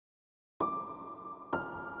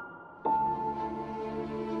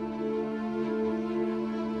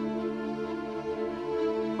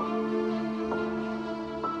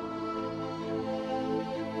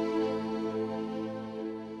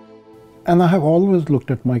And I have always looked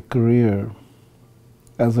at my career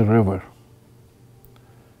as a river,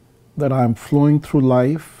 that I'm flowing through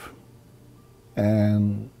life,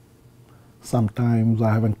 and sometimes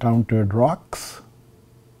I have encountered rocks,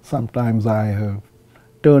 sometimes I have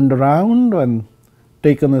turned around and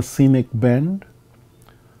taken a scenic bend,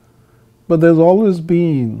 but there's always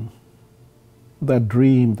been that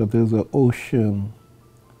dream that there's an ocean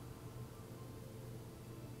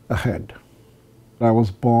ahead. I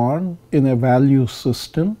was born in a value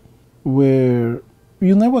system where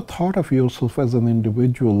you never thought of yourself as an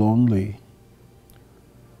individual only,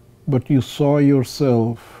 but you saw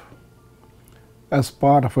yourself as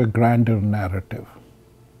part of a grander narrative,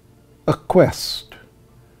 a quest,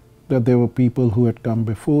 that there were people who had come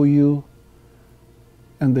before you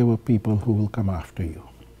and there were people who will come after you.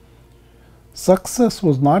 Success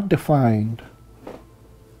was not defined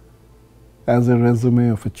as a resume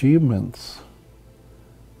of achievements.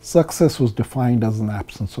 Success was defined as an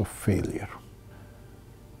absence of failure.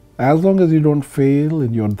 As long as you don't fail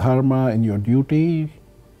in your dharma, in your duty,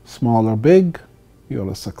 small or big, you're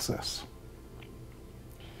a success.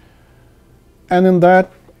 And in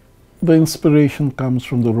that, the inspiration comes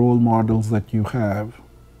from the role models that you have.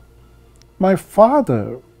 My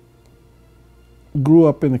father grew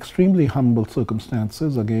up in extremely humble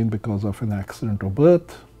circumstances, again because of an accident of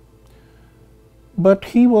birth. But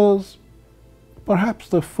he was perhaps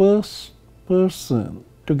the first person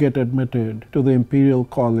to get admitted to the Imperial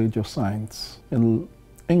College of Science in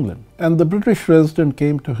England. And the British resident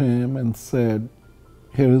came to him and said,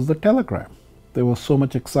 "Here is the telegram." There was so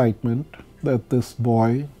much excitement that this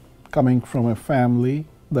boy, coming from a family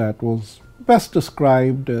that was best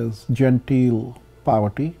described as genteel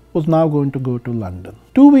poverty, was now going to go to London.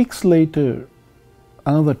 2 weeks later,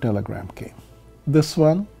 another telegram came. This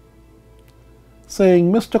one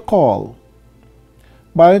saying, "Mr. Kaul,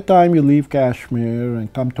 by the time you leave Kashmir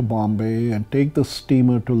and come to Bombay and take the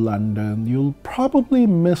steamer to London, you'll probably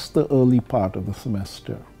miss the early part of the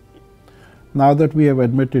semester. Now that we have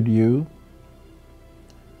admitted you,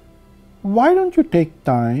 why don't you take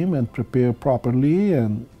time and prepare properly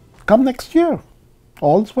and come next year?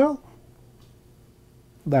 All's well."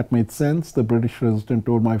 That made sense. The British resident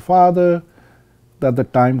told my father that the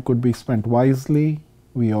time could be spent wisely.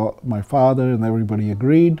 My father and everybody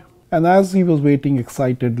agreed. And as he was waiting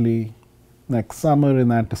excitedly next summer in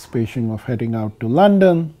anticipation of heading out to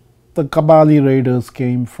London, the Kabali raiders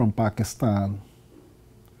came from Pakistan.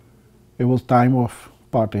 It was time of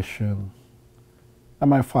partition, and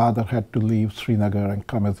my father had to leave Srinagar and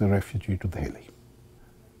come as a refugee to Delhi.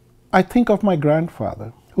 I think of my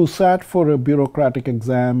grandfather, who sat for a bureaucratic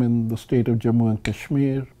exam in the state of Jammu and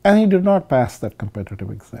Kashmir, and he did not pass that competitive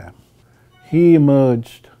exam. He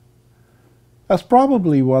emerged as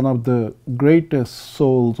probably one of the greatest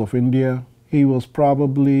souls of India. He was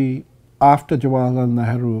probably, after Jawaharlal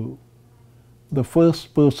Nehru, the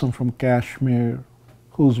first person from Kashmir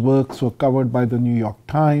whose works were covered by the New York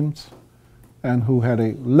Times and who had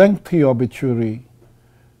a lengthy obituary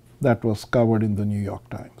that was covered in the New York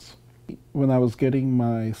Times. When I was getting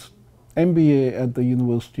my MBA at the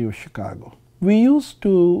University of Chicago, we used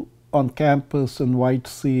to, on campus, invite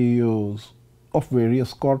CEOs of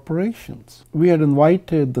various corporations. We had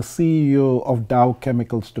invited the CEO of Dow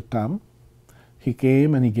Chemicals to come. He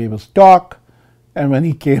came and he gave us talk, and when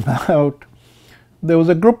he came out, there was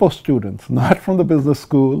a group of students, not from the business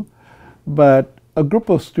school, but a group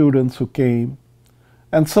of students who came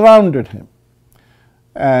and surrounded him.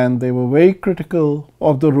 And they were very critical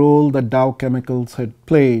of the role that Dow Chemicals had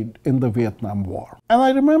played in the Vietnam War. And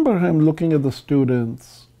I remember him looking at the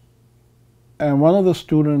students, and one of the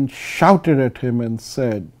students shouted at him and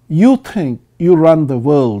said, "You think you run the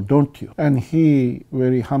world, don't you?" And he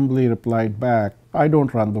very humbly replied back, "I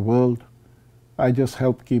don't run the world. I just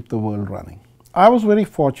help keep the world running." I was very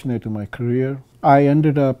fortunate in my career. I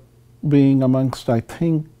ended up being amongst, I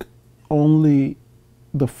think, only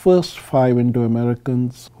the first 5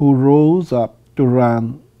 Indo-Americans who rose up to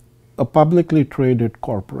run a publicly traded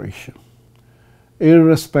corporation.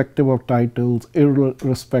 Irrespective of titles,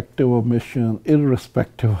 irrespective of mission,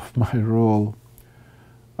 irrespective of my role,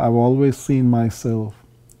 I've always seen myself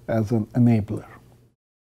as an enabler.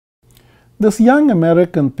 This young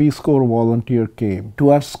American Peace Corps volunteer came to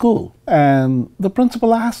our school, and the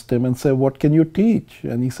principal asked him and said, "What can you teach?"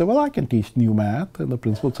 And he said, "Well, I can teach new math." And the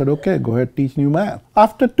principal said, "Okay, go ahead, teach new math."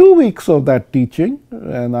 After 2 weeks of that teaching,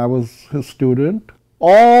 and I was his student,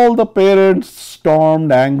 all the parents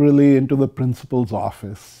stormed angrily into the principal's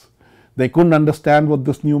office. They couldn't understand what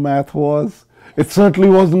this new math was. It certainly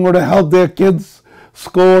wasn't going to help their kids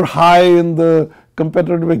score high in the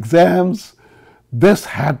competitive exams. This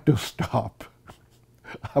had to stop.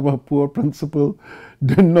 Our poor principal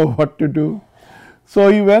didn't know what to do. So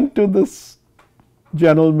he went to this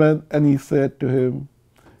gentleman and he said to him,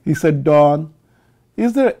 he said, Don,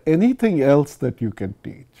 is there anything else that you can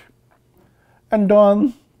teach? And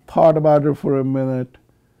Don thought about it for a minute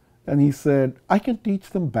and he said, I can teach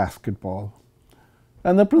them basketball.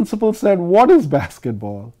 And the principal said, what is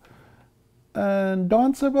basketball? And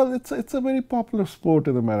Don said, well, it's a very popular sport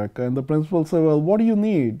in America. And the principal said, well, what do you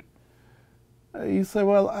need? He said,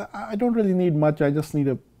 well, I don't really need much. I just need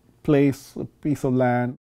a place, a piece of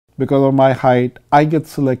land. Because of my height, I get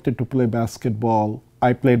selected to play basketball.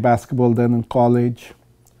 I played basketball then in college.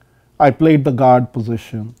 I played the guard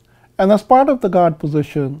position. And as part of the guard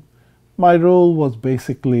position, my role was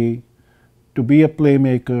basically to be a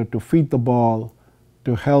playmaker, to feed the ball,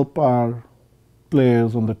 to help our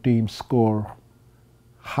players on the team score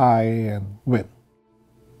high and win.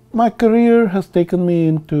 My career has taken me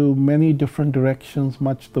into many different directions,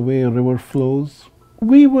 much the way a river flows.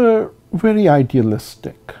 We were very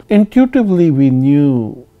idealistic. Intuitively, we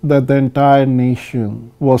knew that the entire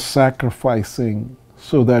nation was sacrificing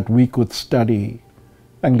so that we could study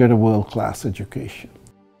and get a world-class education.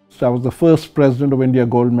 So I was the first president of India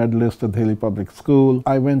gold medalist at Delhi Public School.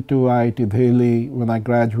 I went to IIT Delhi. When I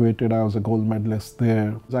graduated, I was a gold medalist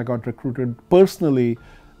there. I got recruited personally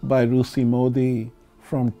by Rusi Modi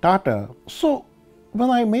from Tata. So when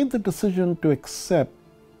I made the decision to accept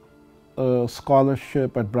a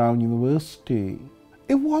scholarship at Brown University,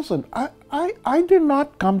 it wasn't. I did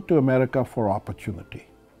not come to America for opportunity.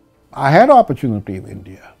 I had opportunity in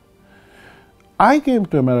India. I came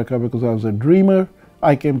to America because I was a dreamer.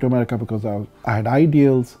 I came to America because I had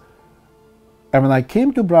ideals. And when I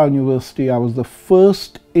came to Brown University, I was the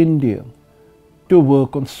first Indian to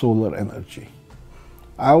work on solar energy.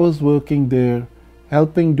 I was working there,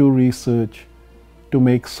 helping do research to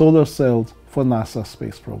make solar cells for NASA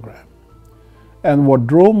space program. And what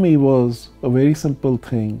drove me was a very simple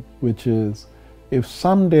thing, which is if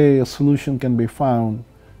someday a solution can be found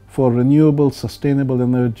for renewable, sustainable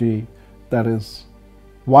energy that is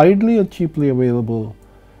widely and cheaply available,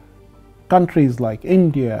 countries like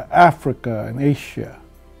India, Africa, and Asia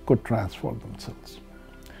could transform themselves.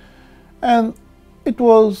 And it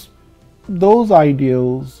was those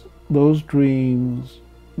ideals, those dreams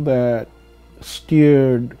that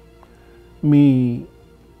steered me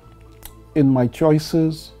in my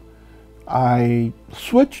choices. I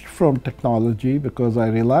switched from technology because I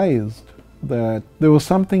realized that there was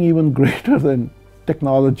something even greater than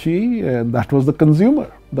technology, and that was the consumer,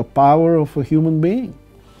 the power of a human being.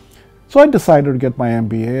 So I decided to get my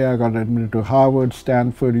MBA. I got admitted to Harvard,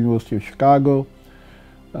 Stanford, University of Chicago.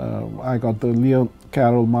 I got the Leo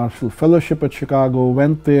Carroll Marshall Fellowship at Chicago,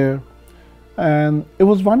 went there, and it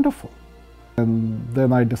was wonderful. And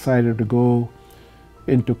then I decided to go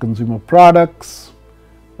into consumer products,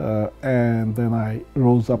 and then I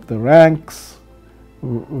rose up the ranks,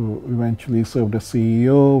 eventually served as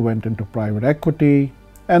CEO, went into private equity,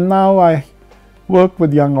 and now I work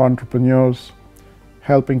with young entrepreneurs,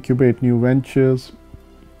 help incubate new ventures.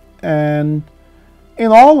 And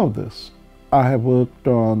in all of this, I have worked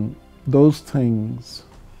on those things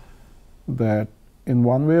that in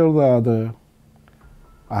one way or the other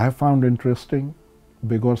I have found interesting,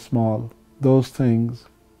 big or small, those things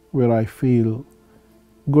where I feel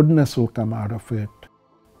goodness will come out of it.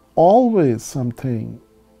 Always something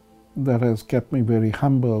that has kept me very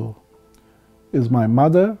humble is my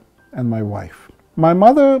mother and my wife. My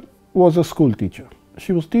mother was a school teacher.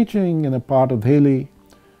 She was teaching in a part of Delhi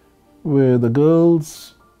where the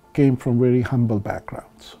girls came from very humble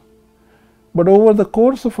backgrounds. But over the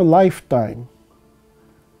course of a lifetime,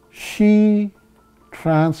 she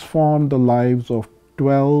transformed the lives of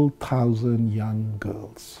 12,000 young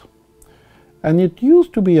girls. And it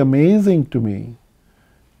used to be amazing to me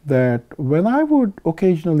that when I would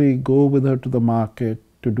occasionally go with her to the market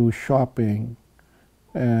to do shopping,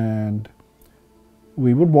 and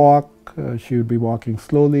we would walk, she would be walking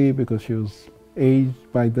slowly because she was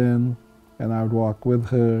aged by then, and I would walk with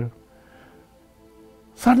her.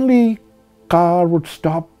 Suddenly, car would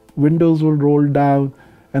stop, windows would roll down,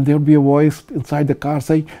 and there would be a voice inside the car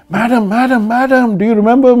saying, "Madam, madam, madam, do you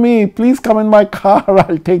remember me? Please come in my car,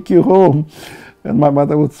 I'll take you home." And my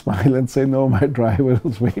mother would smile and say, "No, my driver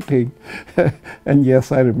is waiting." And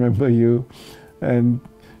yes, I remember you. And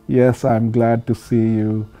yes, I'm glad to see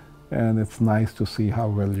you. And it's nice to see how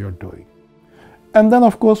well you're doing. And then,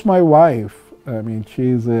 of course, my wife. I mean,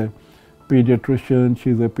 she's a pediatrician.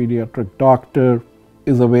 She's a pediatric doctor,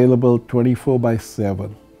 is available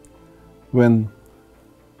 24/7. When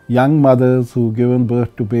young mothers who've given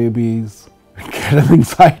birth to babies get an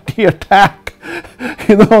anxiety attack.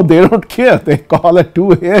 You know, they don't care. They call at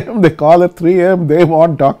 2 a.m., they call at 3 a.m., they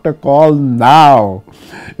want Dr. Kaul now.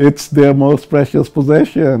 It's their most precious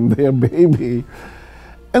possession, their baby.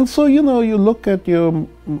 And so, you know, you look at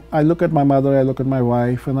I look at my mother, I look at my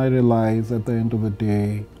wife, and I realize at the end of the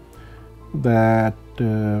day that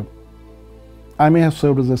I may have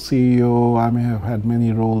served as a CEO, I may have had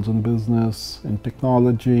many roles in business, in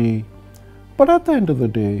technology, but at the end of the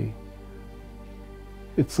day,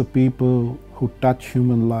 it's the people who touch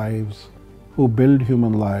human lives, who build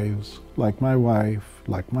human lives, like my wife,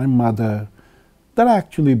 like my mother, that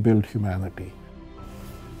actually build humanity.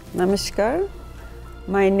 Namaskar.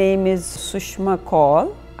 My name is Sushma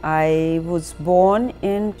Kaul. I was born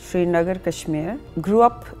in Srinagar, Kashmir. Grew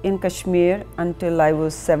up in Kashmir until I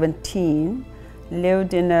was 17.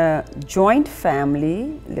 Lived in a joint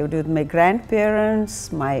family. Lived with my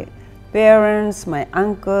grandparents, my parents, my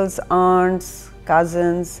uncles, aunts,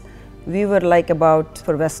 cousins. We were like about,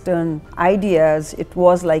 for Western ideas, it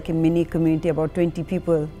was like a mini community, about 20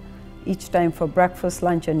 people each time for breakfast,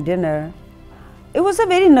 lunch and dinner. It was a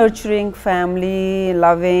very nurturing family,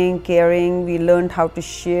 loving, caring. We learned how to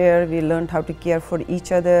share, we learned how to care for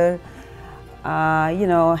each other, you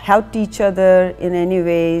know, helped each other in any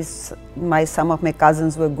ways. Some of my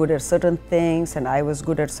cousins were good at certain things and I was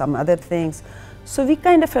good at some other things. So we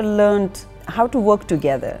kind of learned how to work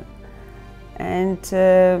together. And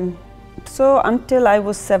so until I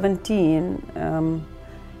was 17,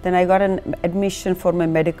 then I got an admission for my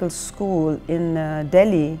medical school in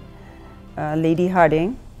Delhi, Lady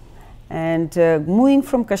Harding. And moving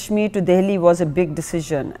from Kashmir to Delhi was a big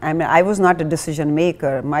decision. I mean, I was not a decision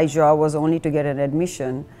maker. My job was only to get an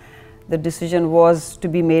admission. The decision was to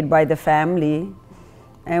be made by the family.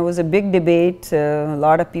 And it was a big debate. A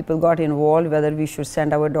lot of people got involved whether we should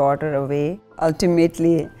send our daughter away.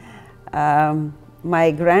 Ultimately,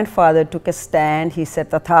 my grandfather took a stand. He said,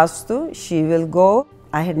 Tathastu, she will go.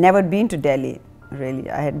 I had never been to Delhi, really.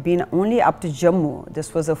 I had been only up to Jammu.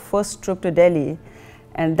 This was the first trip to Delhi.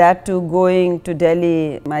 And that too, going to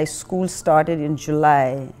Delhi, my school started in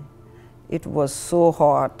July. It was so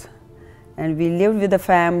hot. And we lived with the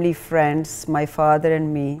family, friends, my father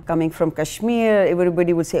and me. Coming from Kashmir,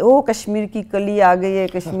 everybody would say, oh, Kashmir ki kali aa gayi hai,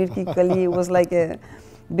 Kashmir ki kali. It was like a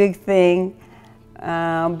big thing.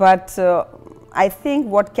 But I think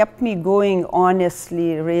what kept me going,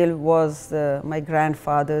 honestly, real, was my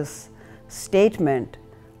grandfather's statement.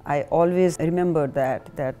 I always remember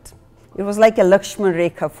that it was like a Lakshman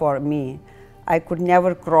Rekha for me. I could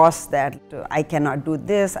never cross that. I cannot do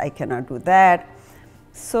this, I cannot do that.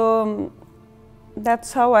 So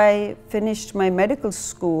that's how I finished my medical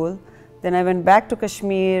school. Then I went back to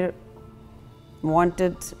Kashmir,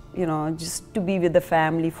 wanted, you know, just to be with the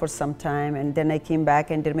family for some time, and then I came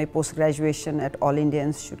back and did my post-graduation at All India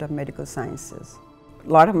Institute of Medical Sciences. A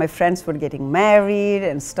lot of my friends were getting married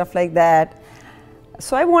and stuff like that.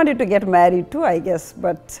 So I wanted to get married too, I guess,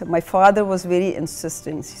 but my father was very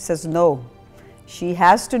insisting. He says, no, she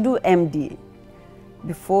has to do MD.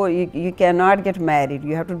 Before you cannot get married,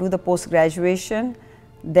 you have to do the post-graduation,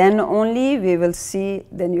 then only we will see,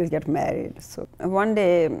 then you'll get married. So one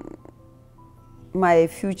day, my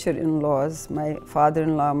future in-laws, my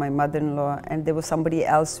father-in-law, my mother-in-law, and there was somebody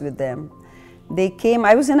else with them. They came,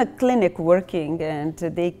 I was in a clinic working, and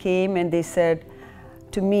they came and they said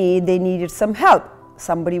to me they needed some help.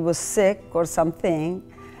 Somebody was sick or something,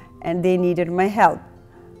 and they needed my help.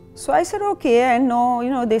 So I said, okay, I know, you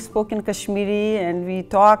know, they spoke in Kashmiri, and we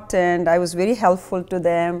talked, and I was very helpful to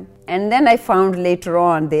them. And then I found later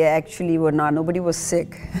on, they actually were not, nobody was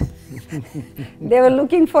sick. They were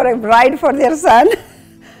looking for a bride for their son.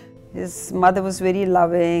 His mother was very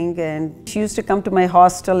loving, and she used to come to my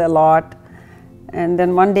hostel a lot. And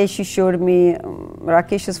then one day she showed me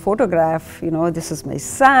Rakesh's photograph, you know, this is my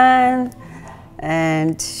son.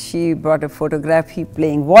 And she brought a photograph, he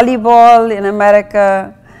playing volleyball in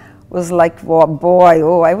America. Was like, oh, boy,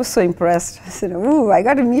 oh, I was so impressed. I said, ooh, I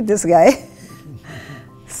got to meet this guy.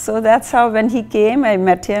 So that's how when he came, I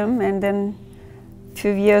met him, and then a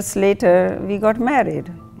few years later, we got married.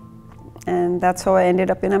 And that's how I ended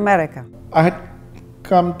up in America. I had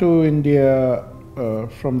come to India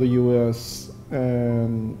from the US,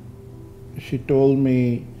 and she told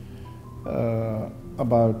me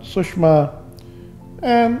about Sushma,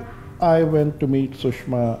 and I went to meet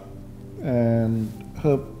Sushma, and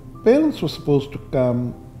her parents were supposed to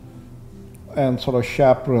come and sort of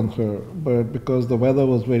chaperone her, but because the weather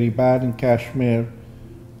was very bad in Kashmir,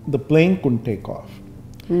 the plane couldn't take off.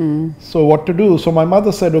 So what to do? So my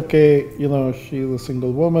mother said, okay, you know, she's a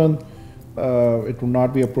single woman, it would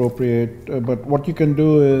not be appropriate. But what you can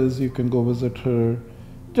do is you can go visit her,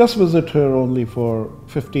 just visit her only for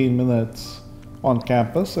 15 minutes on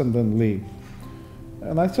campus and then leave.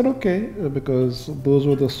 And I said, okay, because those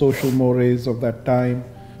were the social mores of that time.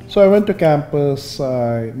 So I went to campus,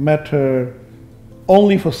 I met her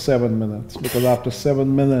only for 7 minutes, because after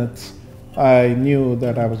 7 minutes, I knew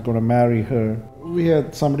that I was going to marry her. We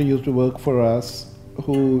had somebody used to work for us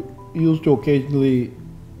who used to occasionally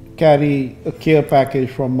carry a care package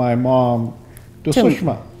from my mom to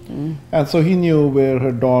Sushma. And so he knew where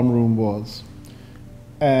her dorm room was.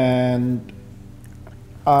 And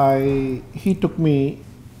he took me,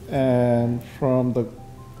 and from the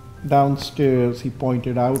downstairs he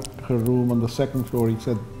pointed out her room on the second floor. He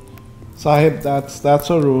said, "Sahib, that's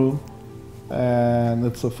her room, and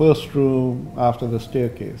it's the first room after the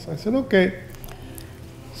staircase." I said, okay.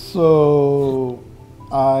 So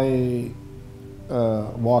I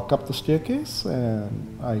walk up the staircase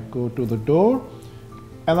and I go to the door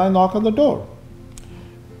and I knock on the door.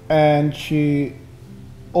 And she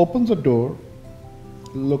opens the door,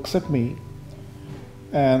 looks at me,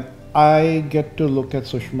 and I get to look at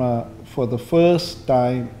Sushma for the first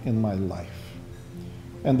time in my life.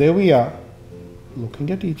 And there we are,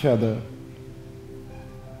 looking at each other,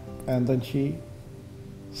 and then she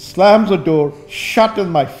slams the door shut in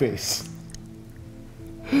my face.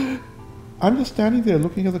 I'm just standing there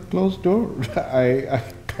looking at the closed door. I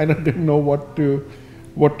kind of didn't know what to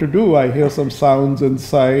do. I hear some sounds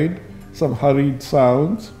inside, some hurried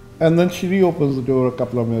sounds, and then she reopens the door a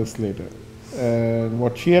couple of minutes later. And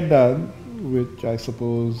what she had done, which I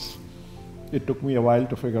suppose it took me a while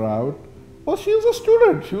to figure out, well, she was a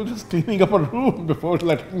student. She was just cleaning up a room before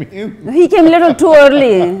letting me in. He came a little too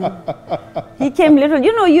early. He came little.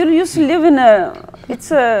 You know, you used to live in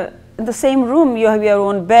in the same room. You have your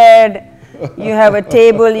own bed. You have a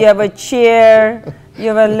table. You have a chair. You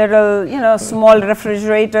have a little, small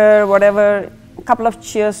refrigerator, whatever. A couple of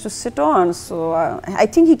chairs to sit on. So I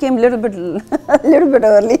think he came a little bit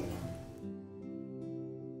early.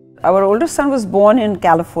 Our older son was born in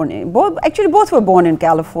California. Both were born in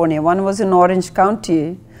California. One was in Orange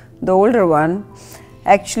County, the older one.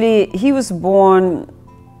 Actually, he was born,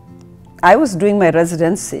 I was doing my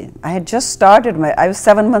residency. I had just started I was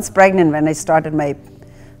 7 months pregnant when I started my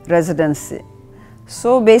residency.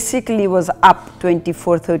 So basically it was up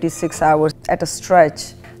 24, 36 hours at a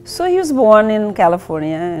stretch. So he was born in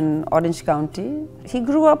California, in Orange County. He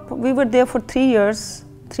grew up, we were there for 3 years,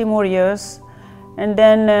 3 more years. And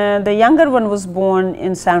then the younger one was born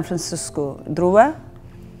in San Francisco, Dhruva.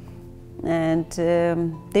 And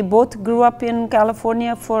they both grew up in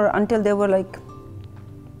California until they were like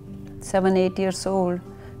 7, 8 years old.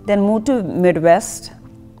 Then moved to Midwest.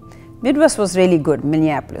 Midwest was really good,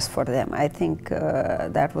 Minneapolis for them. I think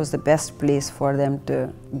that was the best place for them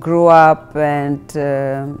to grow up and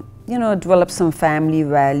develop some family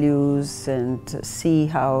values and see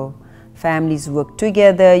how families work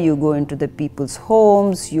together. You go into the people's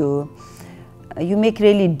homes, you make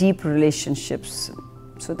really deep relationships.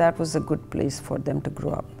 So that was a good place for them to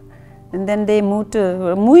grow up. And then they moving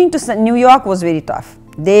to New York was very tough.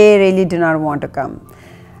 They really did not want to come.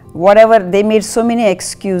 They made so many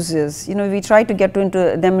excuses. We tried to get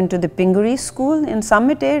them into the Pingaree school in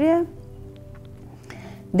Summit area.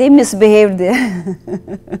 They misbehaved there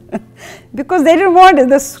because they didn't want it.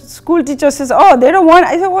 The school teacher says, "Oh, they don't want."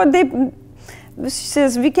 I said, "What?" She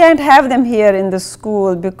says, "We can't have them here in the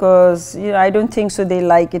school because I don't think so. They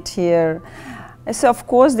like it here." I said, "Of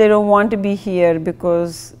course they don't want to be here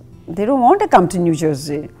because they don't want to come to New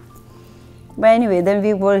Jersey." But anyway, then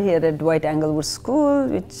we were here at Dwight Englewood School,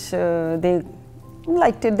 which they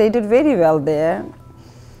liked it. They did very well there.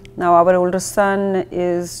 Now our older son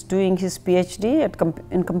is doing his PhD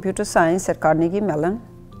in computer science at Carnegie Mellon.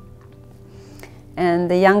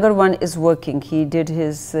 And the younger one is working. He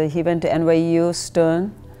went to NYU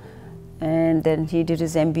Stern, and then he did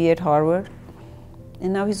his MBA at Harvard.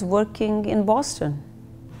 And now he's working in Boston.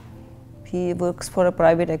 He works for a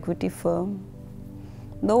private equity firm.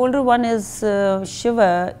 The older one is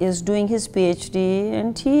Shiva, is doing his PhD,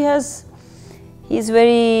 and he's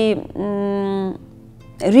very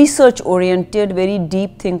research oriented, very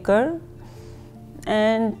deep thinker,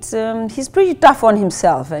 and he's pretty tough on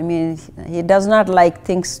himself. I mean, he does not like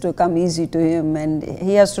things to come easy to him, and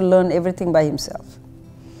he has to learn everything by himself.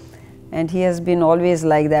 And he has been always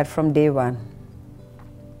like that from day one.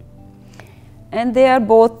 And they are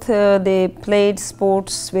both, they played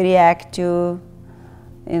sports, very active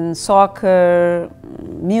in soccer,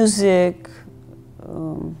 music.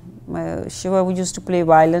 Shiva used to play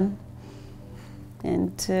violin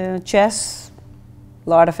and chess,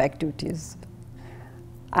 lot of activities.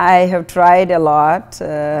 I have tried a lot,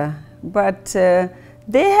 but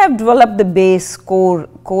they have developed the base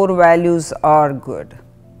core values are good.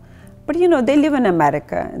 But you know, they live in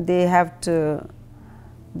America. They have to,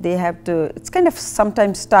 it's kind of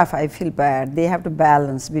sometimes tough, I feel bad. They have to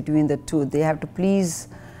balance between the two. They have to please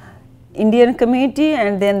Indian community,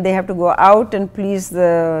 and then they have to go out and please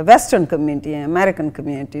the Western community, American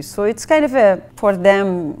community. So it's kind of for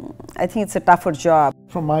them, I think it's a tougher job.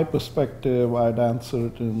 From my perspective, I'd answer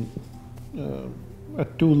it in, at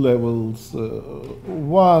two levels.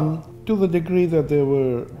 One, to the degree that there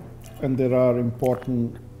were and there are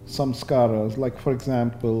important samskaras, like for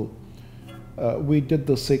example, we did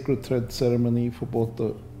the sacred thread ceremony for both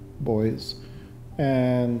the boys,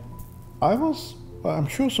 and I'm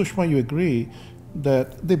sure, Sushma, you agree that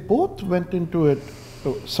they both went into it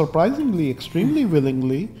surprisingly, extremely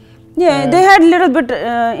willingly. Yeah, they had a little bit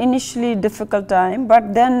initially difficult time,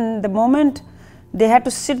 but then the moment they had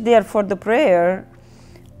to sit there for the prayer,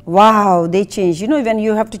 wow, they changed. You know, when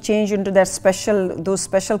you have to change into that those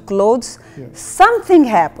special clothes, yeah. Something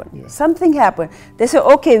happened. Yeah. Something happened. They said,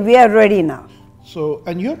 okay, we are ready now. So,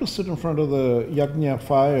 and you have to sit in front of the yajna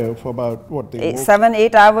fire for about, what, 7,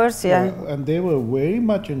 8 hours, yeah. And they were very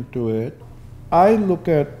much into it. I look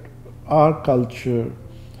at our culture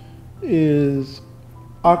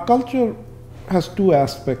our culture has two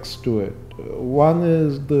aspects to it. One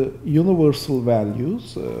is the universal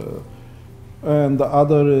values, and the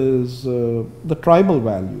other is the tribal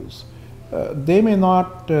values. They may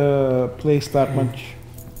not place that much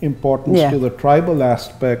importance to the tribal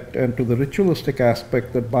aspect and to the ritualistic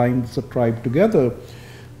aspect that binds the tribe together.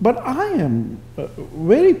 But I am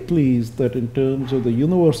very pleased that in terms of the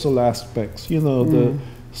universal aspects, you know, the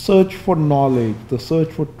search for knowledge, the search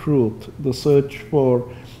for truth, the search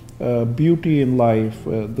for beauty in life,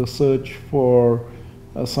 the search for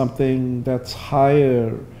something that's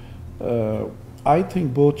higher, I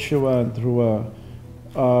think both Shiva and Dhruva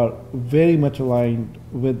are very much aligned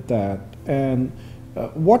with that. And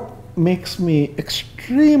what makes me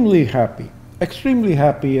extremely happy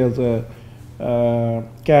as a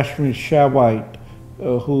Kashmir Shaivite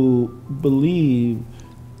who believe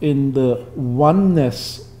in the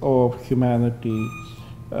oneness of humanity,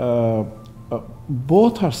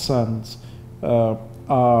 both our sons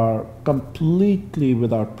are completely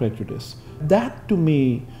without prejudice. That to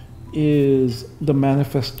me is the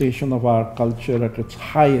manifestation of our culture at its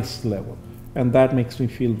highest level, and that makes me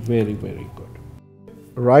feel very, very good.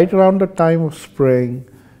 Right around the time of spring,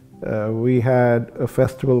 we had a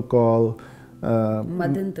festival called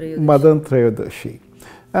Madan Trayodashi.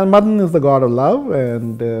 And Madan is the god of love,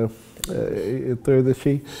 and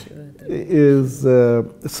Trayodashi is...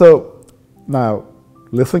 so now,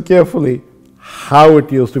 listen carefully how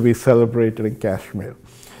it used to be celebrated in Kashmir.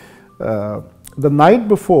 The night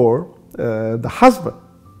before, the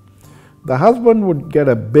husband would get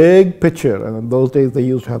a big pitcher, and in those days they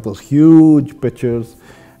used to have those huge pitchers,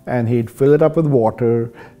 and he'd fill it up with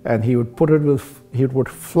water, and he would put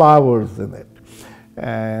flowers in it,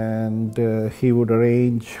 and he would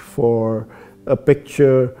arrange for a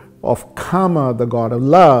picture of Kama, the god of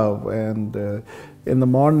love, and in the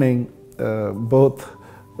morning both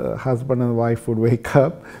husband and wife would wake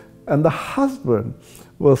up, and the husband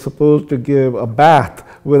was supposed to give a bath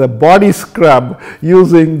with a body scrub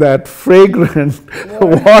using that fragrant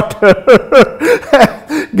water.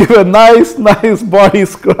 Give a nice body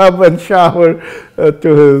scrub and shower to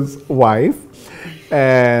his wife.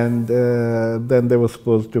 And then they were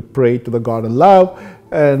supposed to pray to the god of love,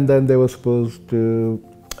 and then they were supposed to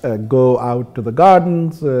go out to the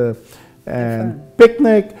gardens and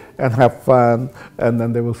picnic and have fun, and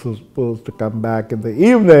then they were supposed to come back in the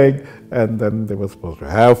evening, and then they were supposed to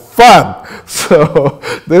have fun. So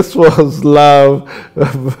this was love,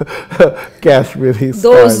 Kashmiri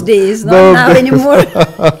style. Those days, not now anymore.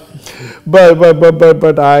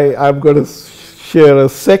 but I'm going to share a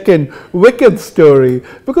second wicked story,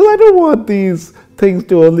 because I don't want these things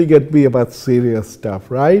to only get me about serious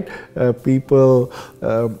stuff, right? People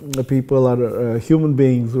are human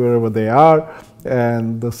beings wherever they are.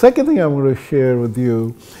 And the second thing I'm going to share with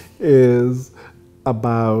you is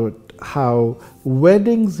about how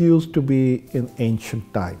weddings used to be in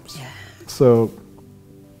ancient times. Yeah. So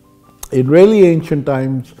in really ancient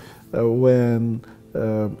times, when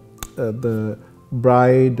the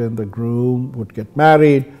bride and the groom would get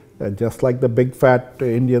married, just like the big fat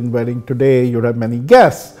Indian wedding today, you'd have many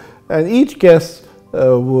guests, and each guest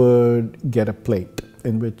would get a plate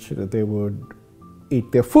in which they would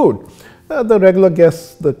eat their food. The regular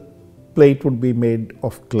guests, the plate would be made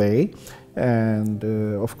of clay, And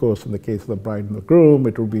of course, in the case of the bride and the groom,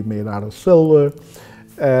 it would be made out of silver,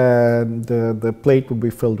 and the plate would be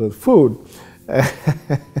filled with food.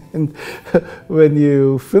 And when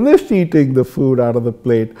you finished eating the food out of the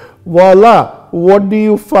plate, voila, what do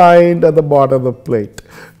you find at the bottom of the plate?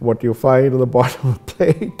 What you find at the bottom of the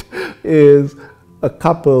plate is a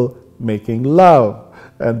couple making love,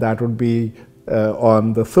 and that would be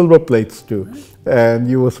on the silver plates too. And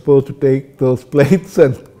you were supposed to take those plates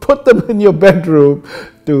and put them in your bedroom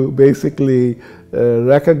to basically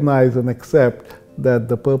recognize and accept that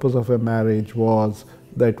the purpose of a marriage was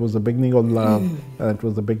that it was the beginning of love, and it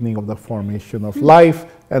was the beginning of the formation of life,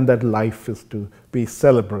 and that life is to be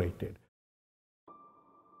celebrated.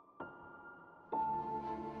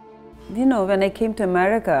 You know, when I came to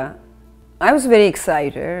America, I was very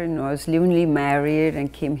excited. You know, I was newly married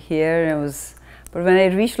and came here. But when I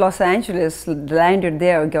reached Los Angeles, landed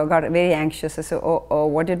there, I got very anxious. I said, oh,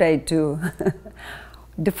 what did I do?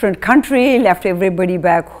 Different country, left everybody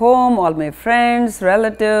back home, all my friends,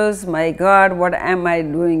 relatives. My God, what am I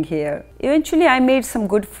doing here? Eventually, I made some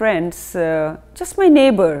good friends. Just my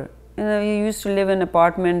neighbor. You know, he used to live in an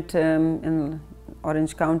apartment in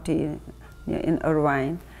Orange County, in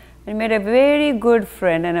Irvine. I made a very good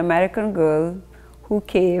friend, an American girl, who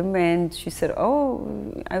came, and she said,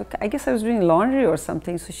 oh, I guess I was doing laundry or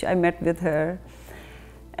something, so I met with her.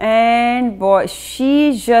 And boy,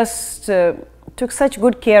 she just took such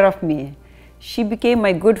good care of me. She became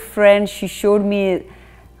my good friend. She showed me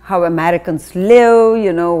how Americans live,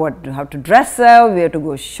 you know, how to dress up, where to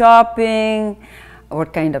go shopping,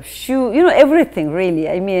 what kind of shoe, you know, everything really.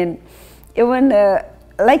 I mean, even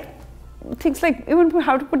like things like even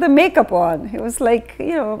how to put the makeup on. It was like,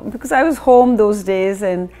 you know, because I was home those days,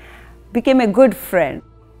 and became a good friend.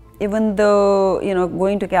 Even though, you know,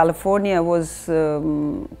 going to California was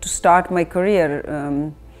to start my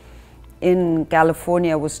career in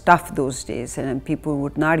California was tough those days, and people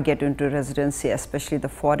would not get into residency, especially the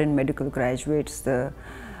foreign medical graduates.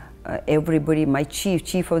 Everybody, my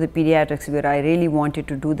chief of the pediatrics, where I really wanted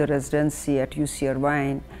to do the residency at UC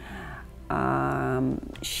Irvine,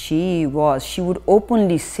 she would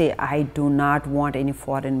openly say, I do not want any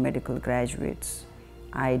foreign medical graduates.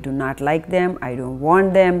 I do not like them, I don't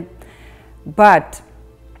want them. But,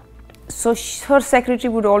 so her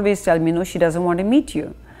secretary would always tell me, no, she doesn't want to meet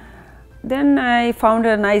you. Then I found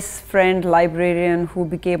a nice friend, librarian, who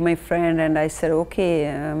became my friend, and I said,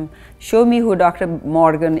 okay, show me who Dr.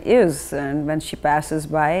 Morgan is, and when she passes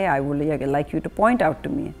by, I would like you to point out to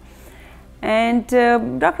me. And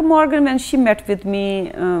Dr. Morgan, when she met with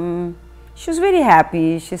me, she was very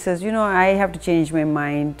happy. She says, you know, I have to change my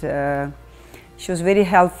mind. She was very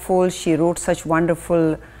helpful. She wrote such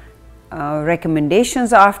wonderful recommendations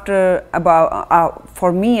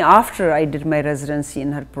for me after I did my residency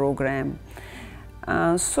in her program.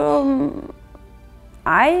 So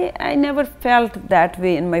I never felt that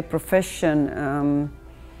way in my profession.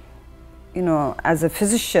 You know, as a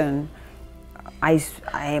physician, I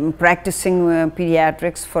am practicing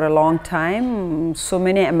pediatrics for a long time. So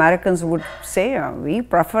many Americans would say, we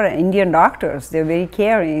prefer Indian doctors. They're very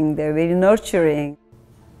caring, they're very nurturing.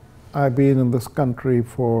 I've been in this country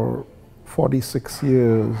for 46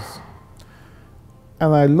 years,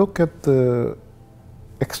 and I look at the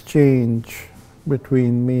exchange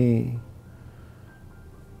between me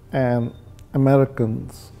and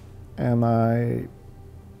Americans, and I,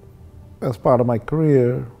 as part of my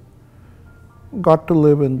career, got to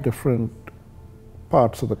live in different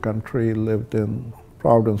parts of the country. Lived in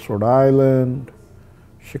Providence, Rhode Island,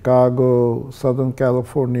 Chicago, Southern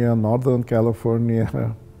California, Northern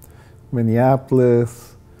California,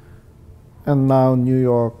 Minneapolis, and now New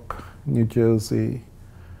York, New Jersey.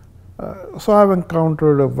 So I've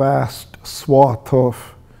encountered a vast swath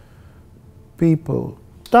of people.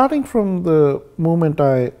 Starting from the moment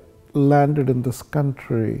I landed in this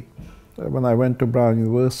country, when I went to Brown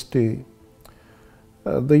University,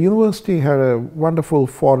 the university had a wonderful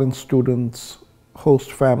foreign students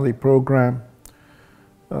host family program.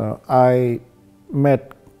 I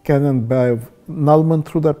met Ken and Bev Nullman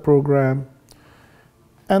through that program,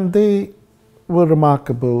 and they were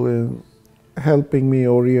remarkable in helping me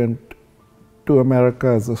orient to America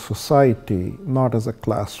as a society, not as a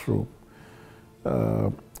classroom.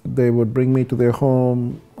 They would bring me to their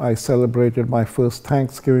home. I celebrated my first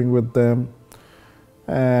Thanksgiving with them,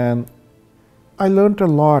 and I learned a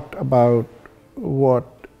lot about what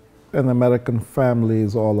an American family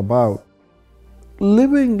is all about.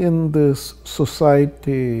 Living in this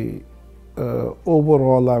society,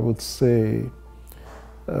 overall, I would say,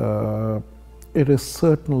 it is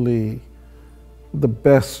certainly the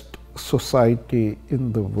best society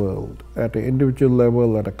in the world, at an individual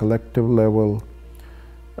level, at a collective level.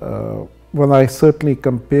 When I certainly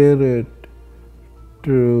compare it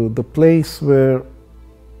to the place where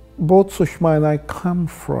both Sushma and I come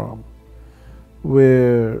from,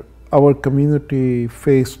 where our community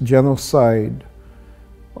faced genocide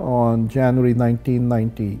on January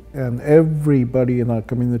 1990, and everybody in our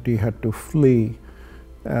community had to flee,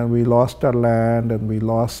 and we lost our land and we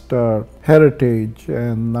lost our heritage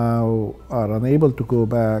and now are unable to go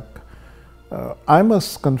back. I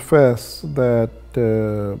must confess that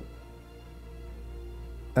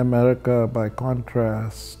America, by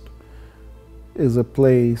contrast, is a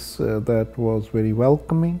place that was very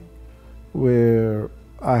welcoming, where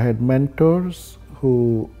I had mentors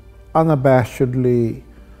who unabashedly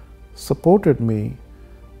supported me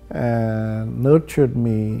and nurtured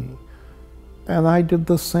me, and I did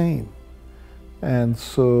the same. And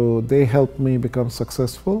so they helped me become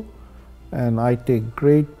successful, and I take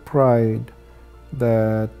great pride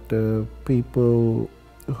that people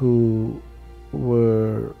who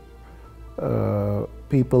were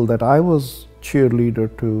people that I was cheerleader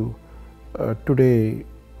to today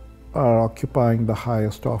are occupying the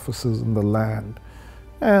highest offices in the land.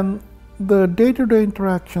 And the day-to-day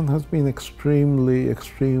interaction has been extremely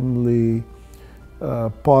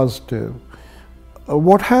positive.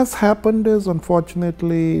 What has happened is,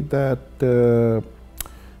 unfortunately, that the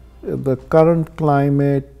current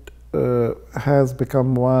climate has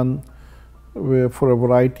become one where, for a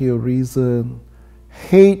variety of reasons,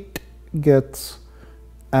 hate gets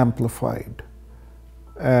amplified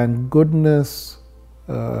and goodness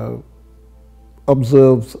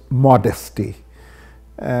observes modesty.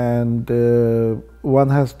 And one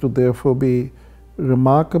has to therefore be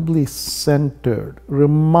remarkably centered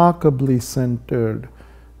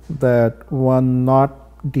that one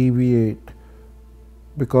not deviate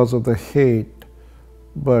because of the hate,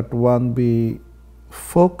 but one be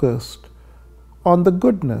focused on the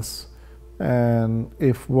goodness. And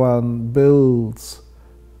if one builds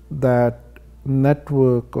that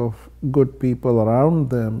network of good people around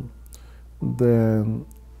them, then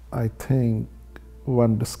I think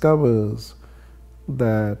one discovers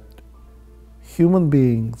that human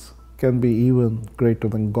beings can be even greater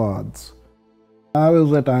than gods. I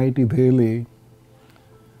was at IIT Delhi.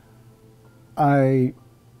 I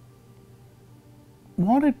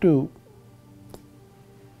wanted to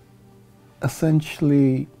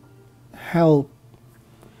essentially help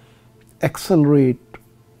accelerate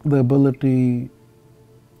the ability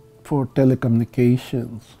for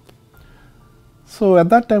telecommunications. So at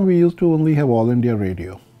that time we used to only have All India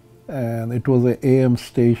Radio, and it was an AM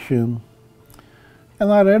station.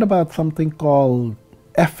 And I read about something called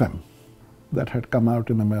FM that had come out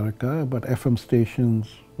in America, but FM stations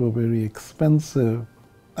were very expensive.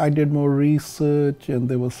 I did more research, and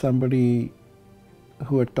there was somebody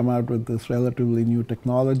who had come out with this relatively new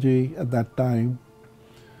technology at that time.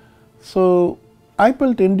 So I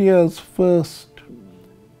built India's first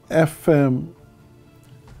FM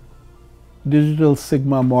digital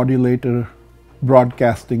sigma modulator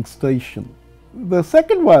broadcasting station. The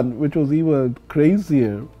second one, which was even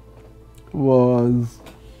crazier, was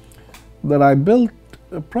that I built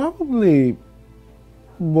probably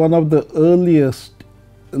one of the earliest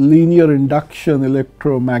linear induction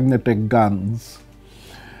electromagnetic guns.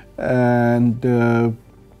 And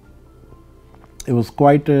it was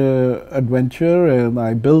quite an adventure, and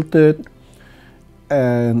I built it,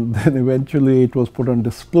 and then eventually it was put on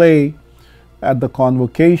display at the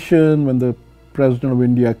convocation when the President of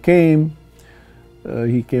India came.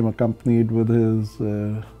 He came accompanied with his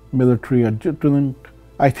military adjutant.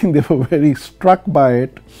 I think they were very struck by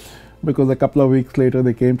it, because a couple of weeks later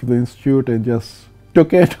they came to the institute and just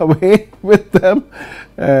took it away with them.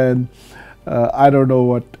 And I don't know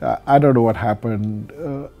what happened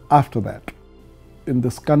after that. In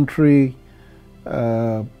this country,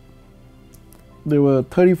 there were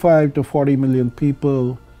 35 to 40 million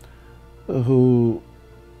people who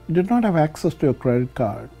did not have access to a credit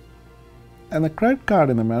card. And a credit card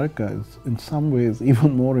in America is in some ways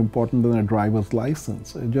even more important than a driver's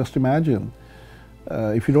license. Just imagine,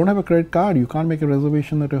 if you don't have a credit card, you can't make a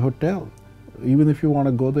reservation at a hotel. Even if you want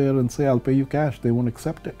to go there and say, I'll pay you cash, they won't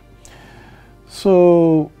accept it.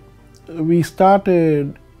 So we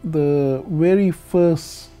started the very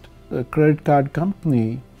first credit card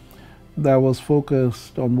company that was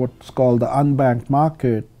focused on what's called the unbanked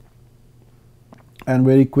market. And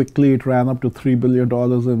very quickly it ran up to $3 billion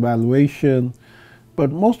in valuation.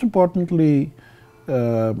 But most importantly,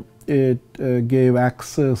 it gave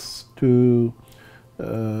access to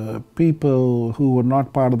people who were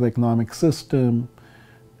not part of the economic system,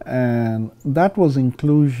 and that was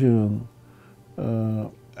inclusion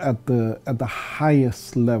at the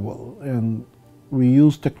highest level. And we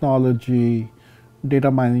used technology,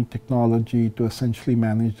 data mining technology, to essentially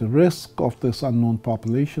manage the risk of this unknown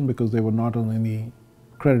population because they were not on any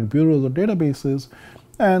credit bureaus or databases,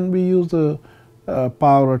 and we used the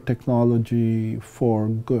power of technology for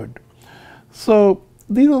good. So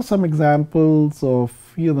these are some examples of,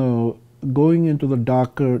 going into the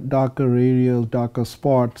darker areas, darker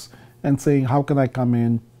spots, and saying, how can I come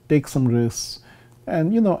in, take some risks,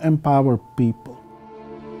 and empower people.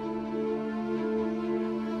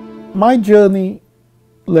 My journey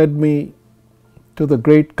led me to the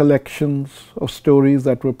great collections of stories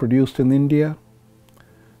that were produced in India.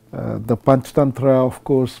 The Panchtantra, of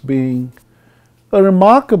course, being a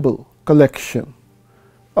remarkable collection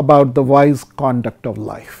about the wise conduct of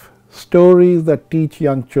life. Stories that teach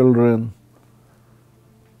young children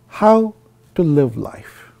how to live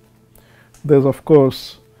life. There's, of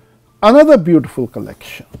course, another beautiful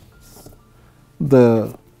collection,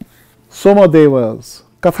 the Somadeva's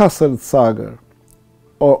Katha Sagar,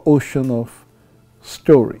 or Ocean of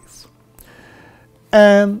Stories.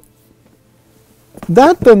 And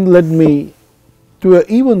that then led me to an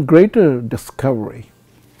even greater discovery,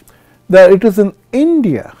 that it is in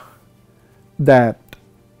India that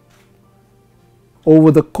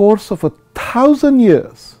over the course of 1,000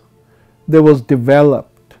 years there was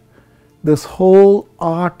developed this whole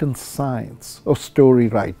art and science of story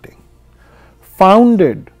writing,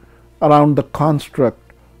 founded around the construct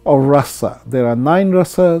of rasa. There are 9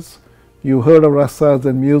 rasas. You heard of rasas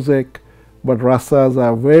in music, but rasas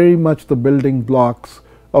are very much the building blocks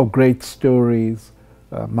of great stories.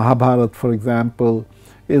 Mahabharata, for example,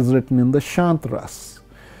 is written in the Shant ras.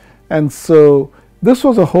 And so this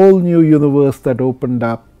was a whole new universe that opened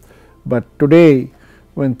up. But today,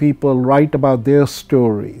 when people write about their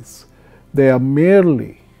stories, they are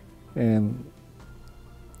merely, in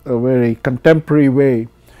a very contemporary way,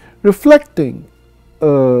 reflecting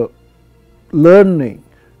a learning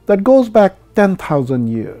that goes back 10,000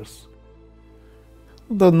 years.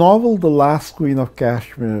 The novel The Last Queen of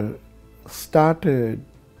Kashmir started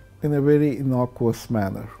in a very innocuous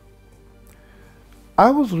manner. I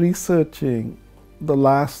was researching the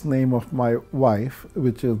last name of my wife,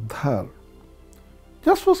 which is Dhar.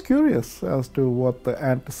 Just was curious as to what the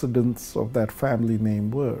antecedents of that family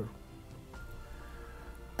name were.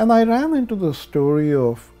 And I ran into the story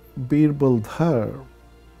of Birbal Dhar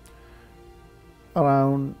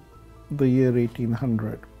around the year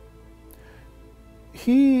 1800.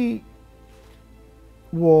 He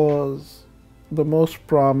was the most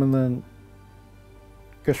prominent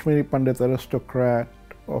Kashmiri Pandit aristocrat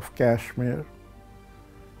of Kashmir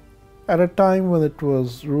at a time when it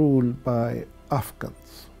was ruled by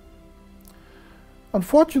Afghans.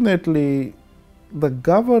 Unfortunately, the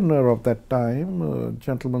governor of that time, a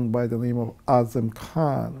gentleman by the name of Azim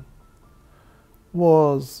Khan,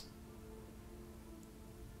 was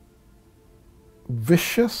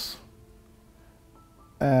vicious,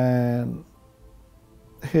 and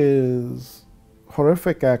his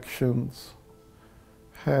horrific actions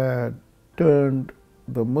had turned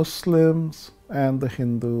the Muslims and the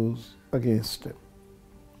Hindus against him.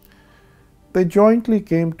 They jointly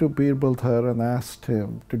came to Birbal Dhar and asked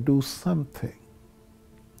him to do something.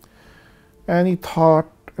 And he thought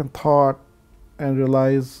and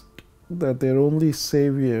realized that their only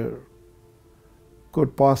savior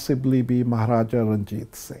could possibly be Maharaja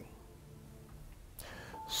Ranjit Singh.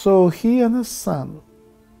 So he and his son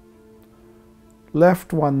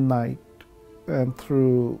left one night and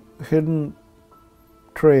through hidden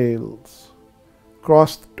trails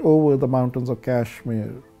crossed over the mountains of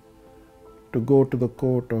Kashmir to go to the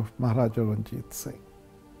court of Maharaja Ranjit Singh.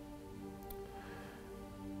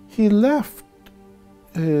 He left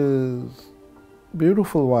his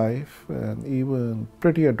beautiful wife and even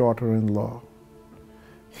prettier daughter-in-law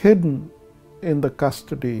hidden in the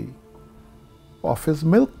custody of his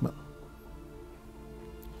milkman.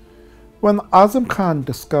 When Azim Khan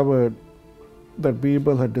discovered that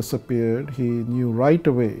Birbal had disappeared, he knew right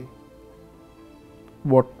away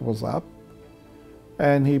what was up,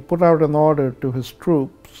 and he put out an order to his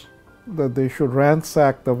troops that they should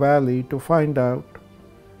ransack the valley to find out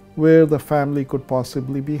where the family could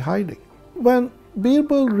possibly be hiding. When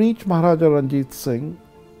Birbal reached Maharaja Ranjit Singh,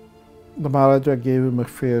 the Maharaja gave him a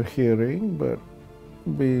fair hearing, but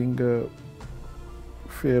being a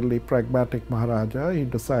fairly pragmatic Maharaja, he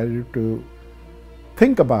decided to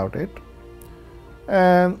think about it,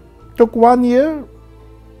 and took 1 year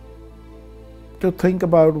to think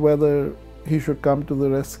about whether he should come to the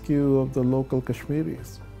rescue of the local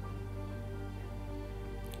Kashmiris.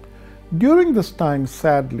 During this time,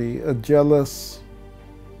 sadly, a jealous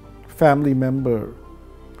family member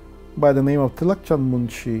by the name of Tilak Chand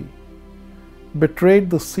Munshi betrayed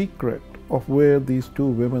the secret of where these two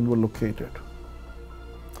women were located.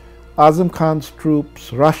 Azam Khan's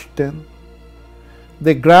troops rushed in.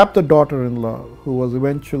 They grabbed the daughter-in-law, who was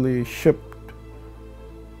eventually shipped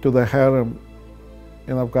to the harem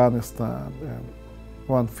in Afghanistan, and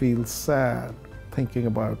one feels sad thinking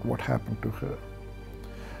about what happened to her.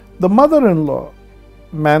 The mother-in-law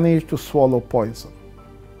managed to swallow poison,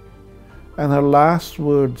 and her last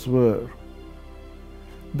words were,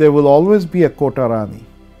 "There will always be a Kota Rani.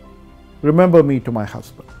 Remember me to my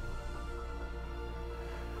husband."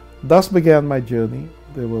 Thus began my journey.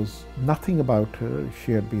 There was nothing about her.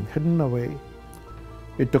 She had been hidden away.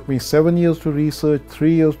 It took me 7 years to research,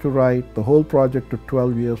 3 years to write. The whole project took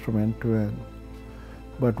 12 years from end to end.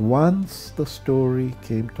 But once the story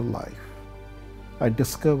came to life, I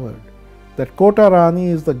discovered that Kota Rani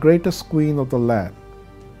is the greatest queen of the land.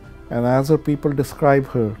 And as her people describe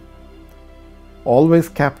her, always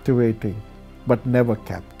captivating, but never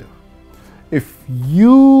captive. If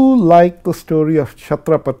you like the story of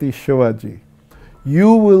Chhatrapati Shivaji,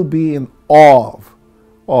 you will be in awe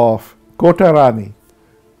of Kota Rani,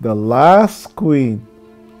 the last queen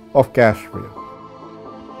of Kashmir.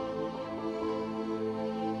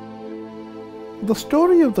 The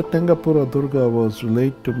story of the Tengapura Durga was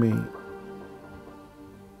relayed to me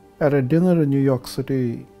at a dinner in New York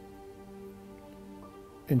City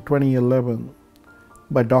in 2011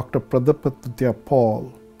 by Dr. Pradipatya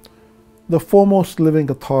Paul, the foremost living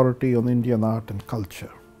authority on Indian art and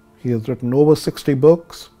culture. He has written over 60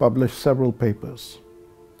 books, published several papers.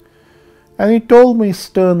 And he told me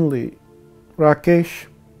sternly, "Rakesh,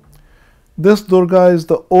 this Durga is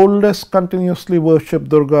the oldest continuously worshipped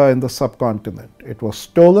Durga in the subcontinent. It was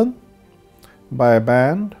stolen by a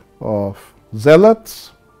band of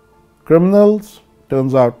zealots, criminals,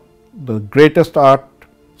 turns out the greatest art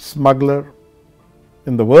smuggler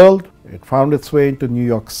in the world. It found its way into New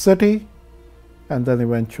York City and then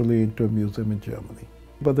eventually into a museum in Germany.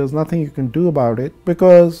 But there's nothing you can do about it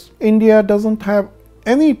because India doesn't have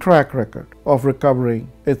any track record of recovering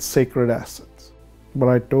its sacred assets." But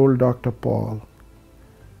I told Dr. Paul,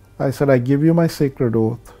 I said, "I give you my sacred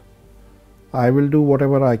oath. I will do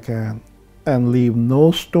whatever I can and leave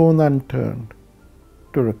no stone unturned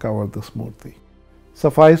to recover this murti."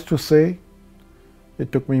 Suffice to say,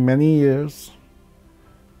 it took me many years,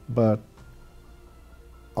 but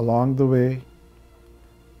along the way,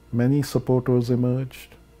 many supporters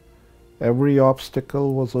emerged. Every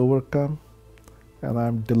obstacle was overcome, and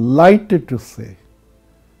I'm delighted to say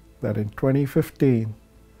that in 2015,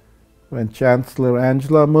 when Chancellor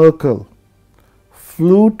Angela Merkel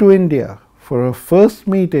flew to India for her first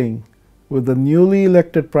meeting with the newly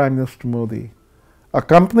elected Prime Minister Modi,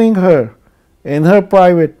 accompanying her in her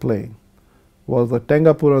private plane was the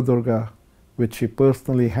Tengapura Durga, which she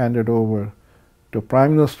personally handed over to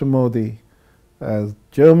Prime Minister Modi as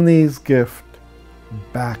Germany's gift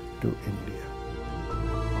back to India.